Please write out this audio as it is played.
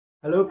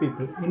Hello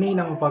people, இன்னைக்கு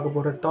நம்ம பார்க்க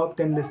போற டாப்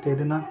 10 லிஸ்ட்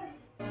எதுனா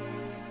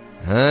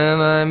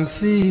And I'm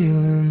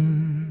feeling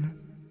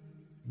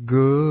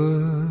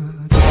good.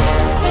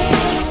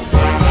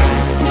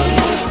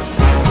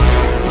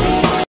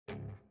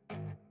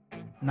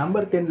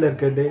 Number 10ல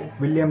இருக்கிறது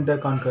வில்லியம் த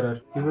கான்கரர்.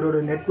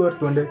 இவரோட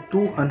நெட்வொர்த் வந்து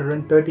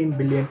 $213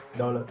 பில்லியன்.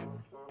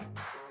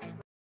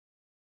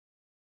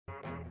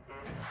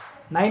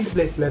 9th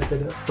பிளேஸ்ல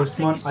இருக்கிறது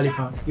உஸ்மான் அலி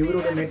கான்.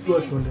 இவரோட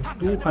நெட்வொர்த் வந்து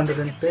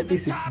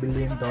 $236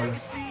 பில்லியன்.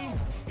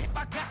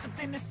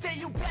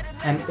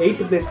 And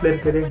 8th பிளேஸ்ல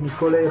இருக்கிறது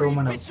நிக்கோலை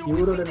ரோமனோவ்.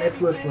 இவரோட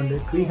நெட்வொர்த் வந்து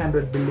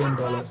 $300 பில்லியன்.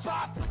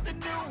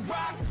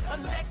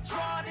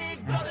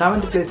 And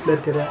 7th பிளேஸ்ல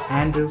இருக்கிற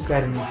ஆண்ட்ரூ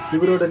கேரினி.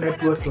 இவரோட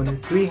நெட்வொர்த் வந்து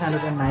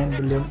 $309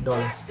 பில்லியன்.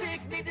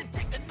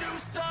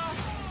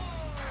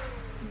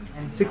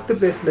 And 6th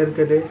பிளேஸ்ல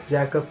இருக்கிறது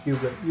ஜேக்கப்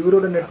பியூகர்.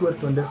 இவரோட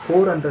நெட்வொர்த் வந்து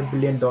 $400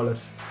 பில்லியன்.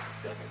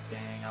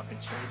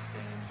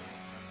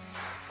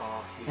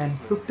 And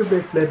 5th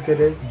பிளேஸ்ல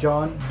இருக்கிறது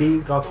ஜான் டி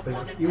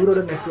ராக்ஃபெல்லர். இவரோட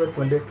நெட்வொர்த்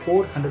வந்து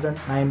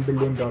 $409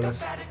 பில்லியன்.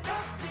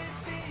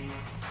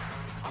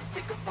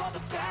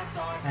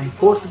 And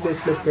 4th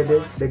பிளேஸ்ல இருக்கிறது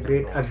த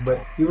கிரேட் அக்பர்.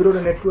 இவரோட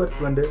நெட்வொர்த்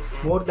வந்து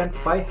more than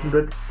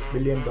 $500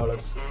 billion.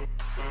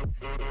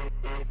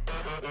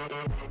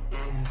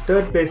 And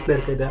 3rd பிளேஸ்ல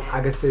இருக்கிறது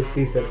அகஸ்டஸ்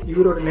சீசர்.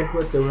 இவரோட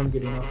நெட்வொர்த் எவ்வளோன்னு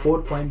கேட்டிங்கன்னா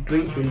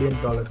 $4.3 பில்லியன்.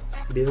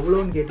 இது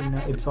எவ்வளோன்னு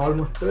கேட்டிங்கன்னா it's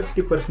almost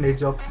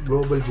 30% of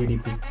global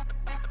GDP.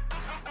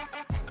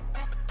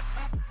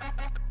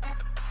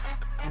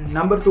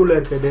 Number 2ல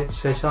இருக்கிறது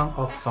ஷஷாங்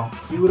ஆஃப் சாங்.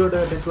 இவரோட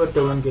நெட்வொர்த்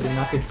எவ்வளோன்னு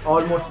கேட்டிங்கன்னா it's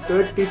almost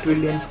 $30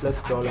 trillion plus.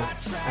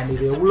 And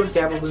இது எவ்வளோ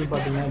கேப்பபிள்னு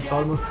பார்த்தீங்கன்னா it's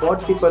almost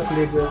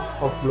 40%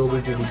 of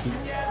global GDP.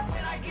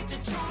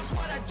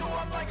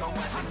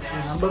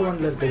 Number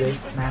 1ல இருக்கிறது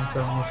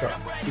நான்சா மோசா.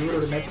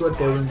 இவரோட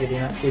நெட்வொர்த் எவ்வளோன்னு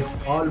கேட்டிங்கன்னா இட்ஸ்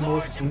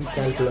ஆல்மோஸ்ட்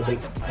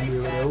இன்கால்குலபிள். அண்ட்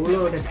இவர் எவ்வளோ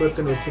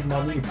நெட்வொர்க்குன்னு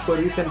வச்சுருந்தாலும் இப்போ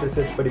ரீசெண்ட்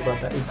ரிசர்ச் படி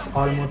பார்த்தா it's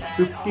almost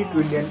 $50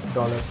 trillion.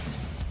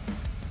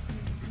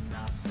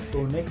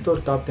 So next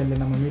ஒரு டாப் 10ல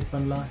நம்ம மீட்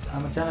பண்ணலாம்.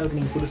 நம்ம சேனலுக்கு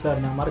நீங்கள் புதுசாக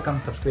இருந்தால்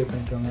மறக்காமல் சப்ஸ்கிரைப்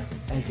பண்ணிக்கோங்க.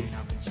 தேங்க்யூ.